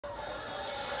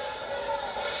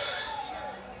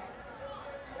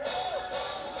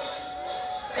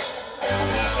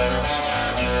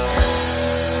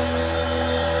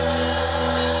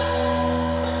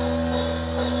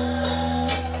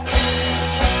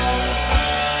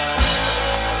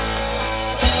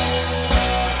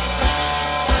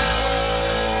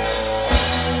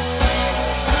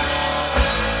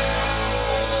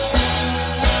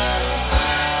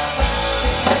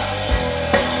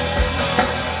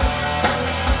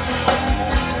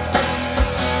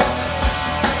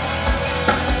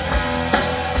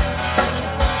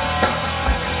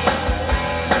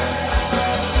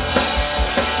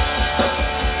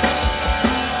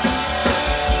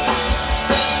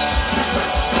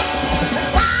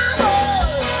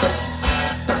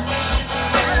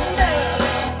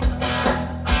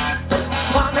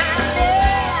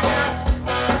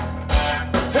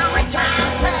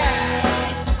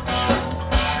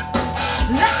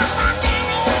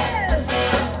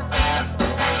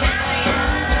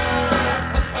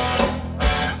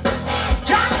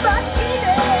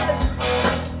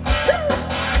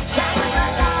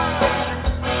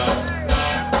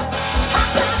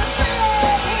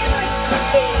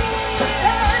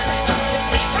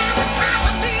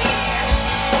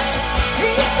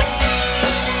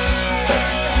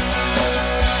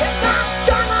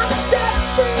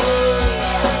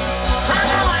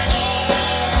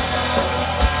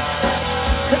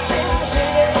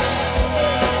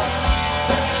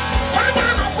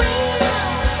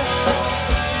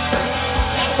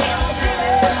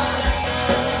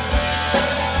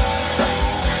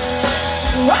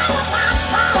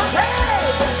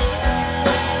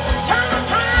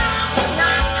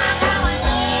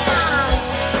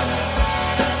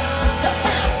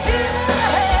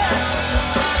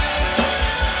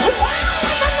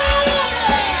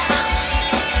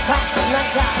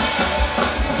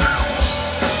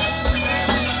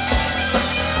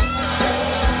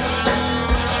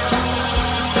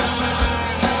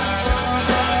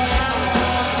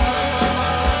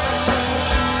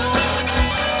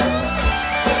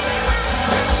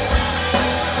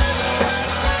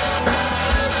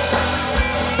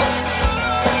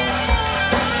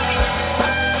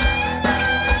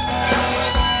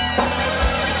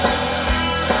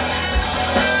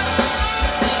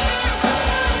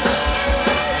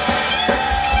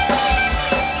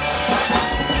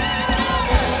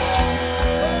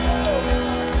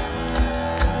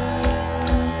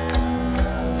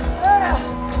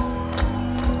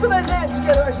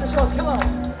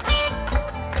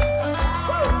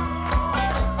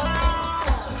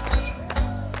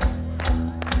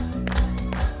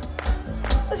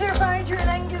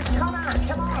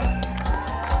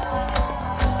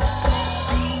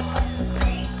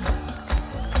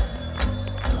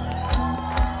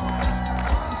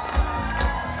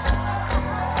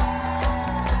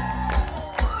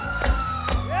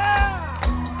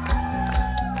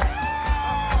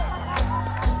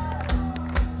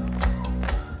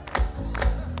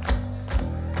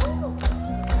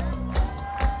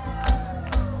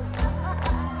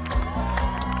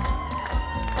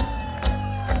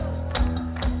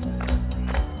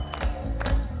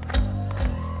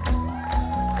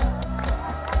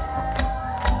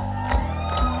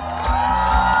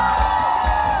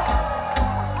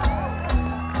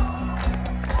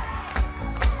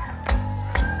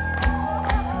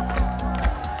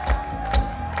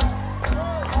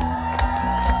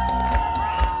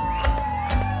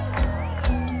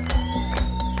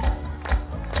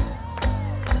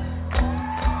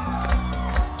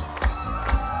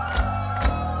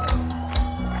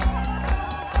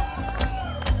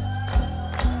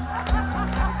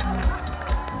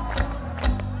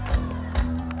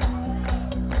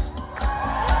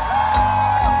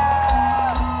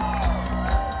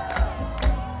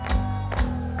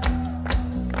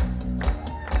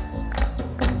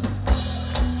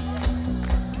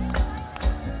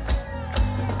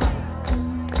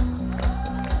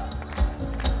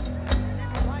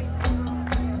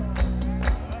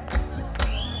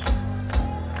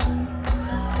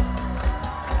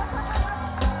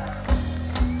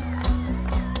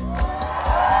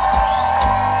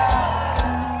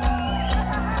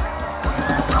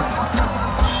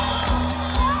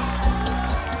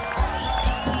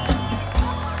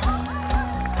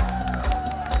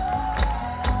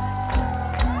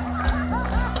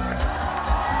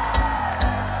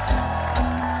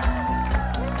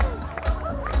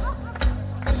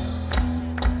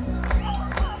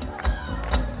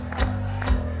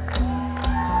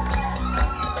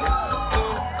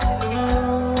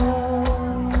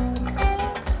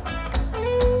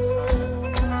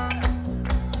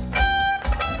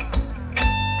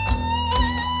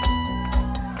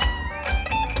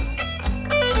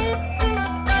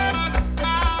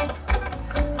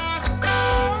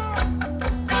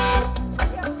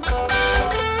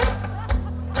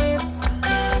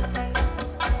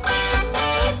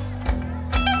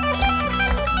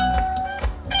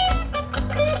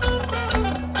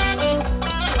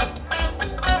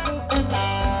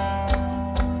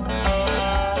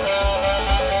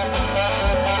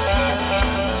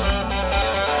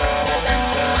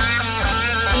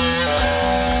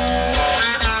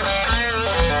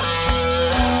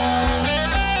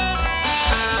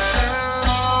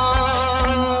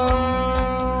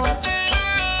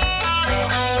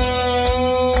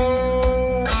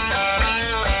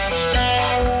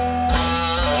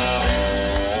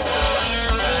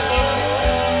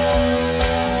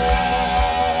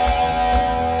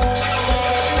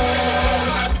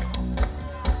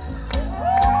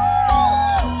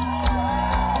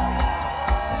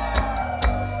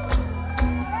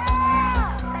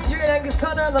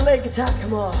on the lead guitar,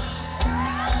 come on.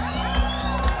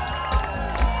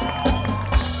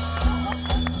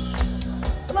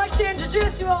 I'd like to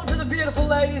introduce you all to the beautiful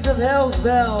ladies of Hell's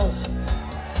Bells.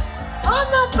 On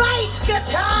the bass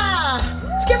guitar,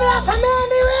 let's give it up for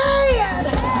Mandy Reid.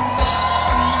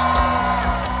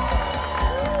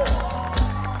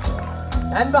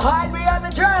 And behind me on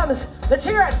the drums, let's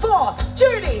hear it for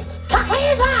Judy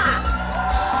Kakiza.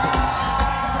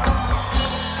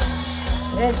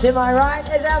 And to my right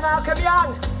is our Malcolm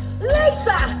Young,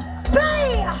 Lisa B.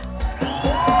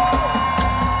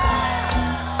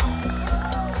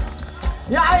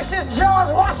 Yeah, this is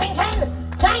George Washington.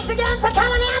 Thanks again for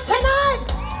coming out tonight.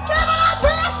 Give it up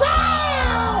for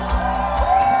yourself.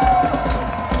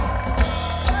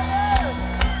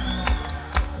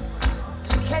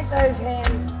 Just keep those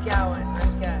hands going.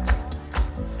 Let's go.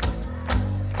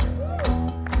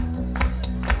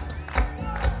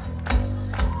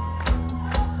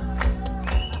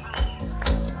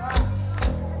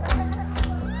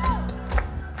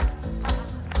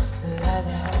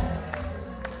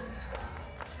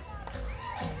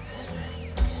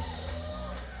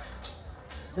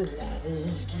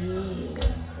 Ladders give,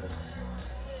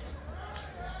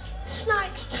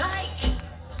 snakes take,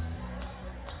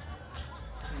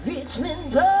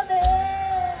 Richmond Bubble,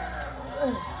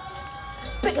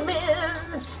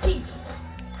 Pickerman's thief,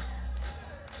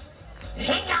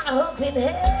 ain't got a hope in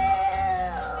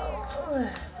hell,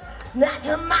 not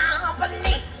to my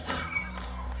belief.